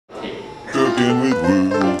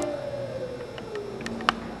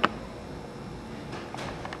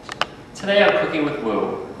Today on Cooking with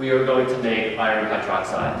Woo, we are going to make iron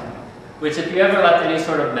hydroxide, which if you ever left any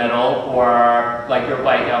sort of metal or like your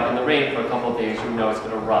bike out in the rain for a couple of days, you know it's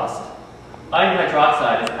going to rust. Iron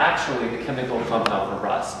hydroxide is actually the chemical compound for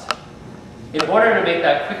rust. In order to make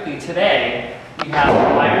that quickly today, we have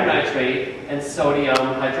iron nitrate and sodium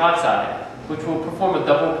hydroxide, which will perform a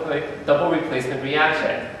double replacement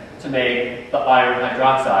reaction to make the iron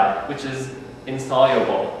hydroxide, which is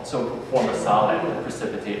insoluble, so it will form a solid and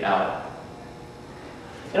precipitate out.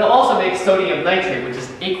 It'll also make sodium nitrate, which is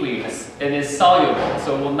aqueous and is soluble,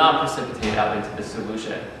 so it will not precipitate out into the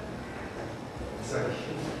solution.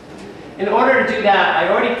 In order to do that, I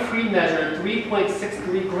already pre-measured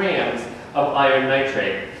 3.63 grams of iron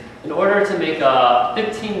nitrate in order to make a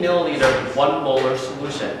 15 milliliter 1 molar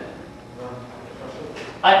solution.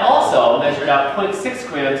 I also measured out 0.6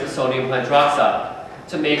 grams of sodium hydroxide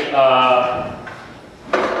to make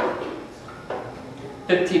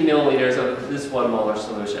 15 milliliters of this 1 molar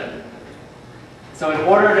solution. So in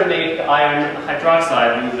order to make the iron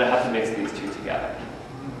hydroxide, we would have to mix these two together.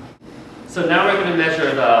 So now we're going to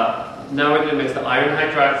measure now we're going to mix the iron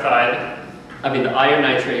hydroxide, the iron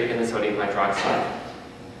nitrate and the sodium hydroxide.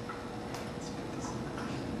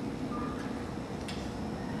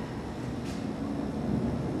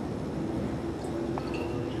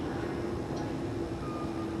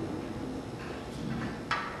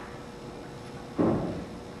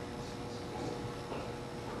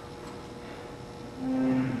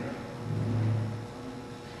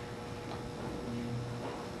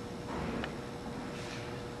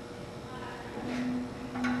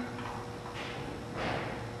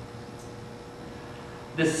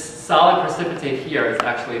 This solid precipitate here is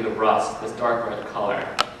actually the rust, this dark red color.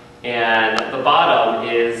 And the bottom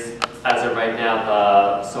is, as of right now,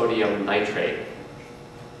 the sodium nitrate.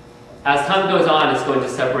 As time goes on, it's going to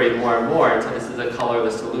separate more and more until this is a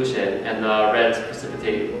colorless solution and the red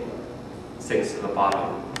precipitate sinks to the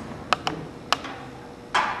bottom.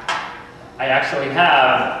 I actually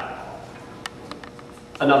have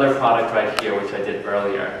another product right here, which I did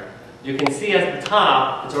earlier. You can see at the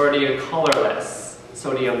top, it's already a colorless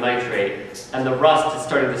sodium nitrate, and the rust is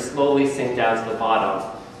starting to slowly sink down to the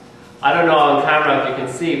bottom. I don't know on camera if you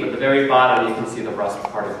can see, but at the very bottom you can see the rust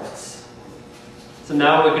particles. So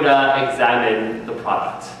now we're going to examine the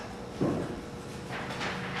product.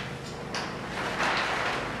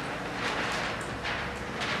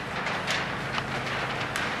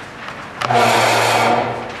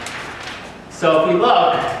 So if we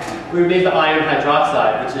look, we made the iron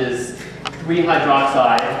hydroxide, which is 3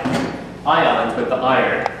 hydroxide ions with the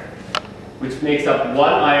iron, which makes up 1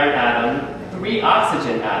 iron atom, 3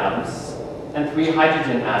 oxygen atoms, and 3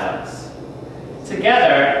 hydrogen atoms.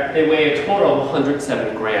 Together, they weigh a total of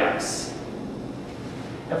 107 grams.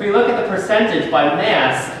 If we look at the percentage by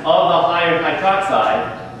mass of the iron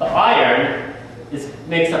hydroxide, the iron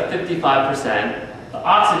makes up 55%, the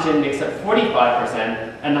oxygen makes up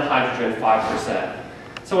 45%, and the hydrogen 5%.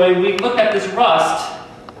 So when we look at this rust,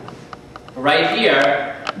 right here,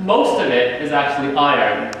 most of it is actually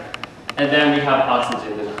iron, and then we have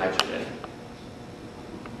oxygen and hydrogen.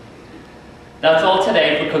 That's all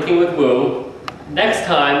today for Cooking with Woo. Next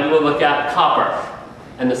time, we will look at copper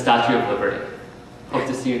and the Statue of Liberty. Hope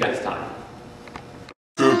to see you next time.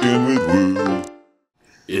 Cooking with Woo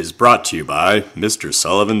is brought to you by Mr.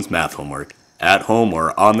 Sullivan's Math Homework. At home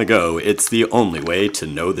or on the go, it's the only way to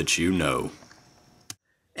know that you know.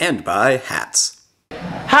 And by hats.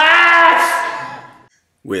 Hats!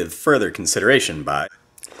 With further consideration by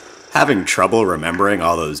having trouble remembering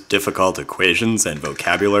all those difficult equations and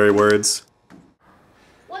vocabulary words?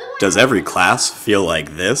 Does every class feel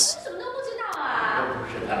like this?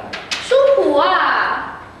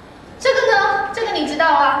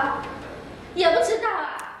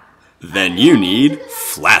 Then you need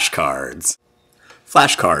flashcards.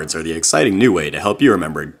 Flashcards are the exciting new way to help you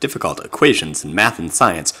remember difficult equations in math and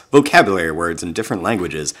science, vocabulary words in different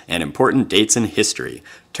languages, and important dates in history.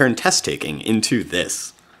 Turn test-taking into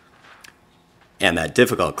this. And that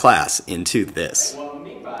difficult class into this.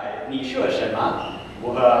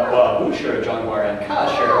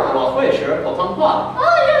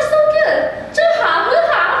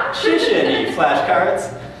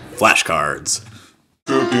 Flashcards.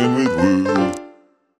 Cooking with Woo.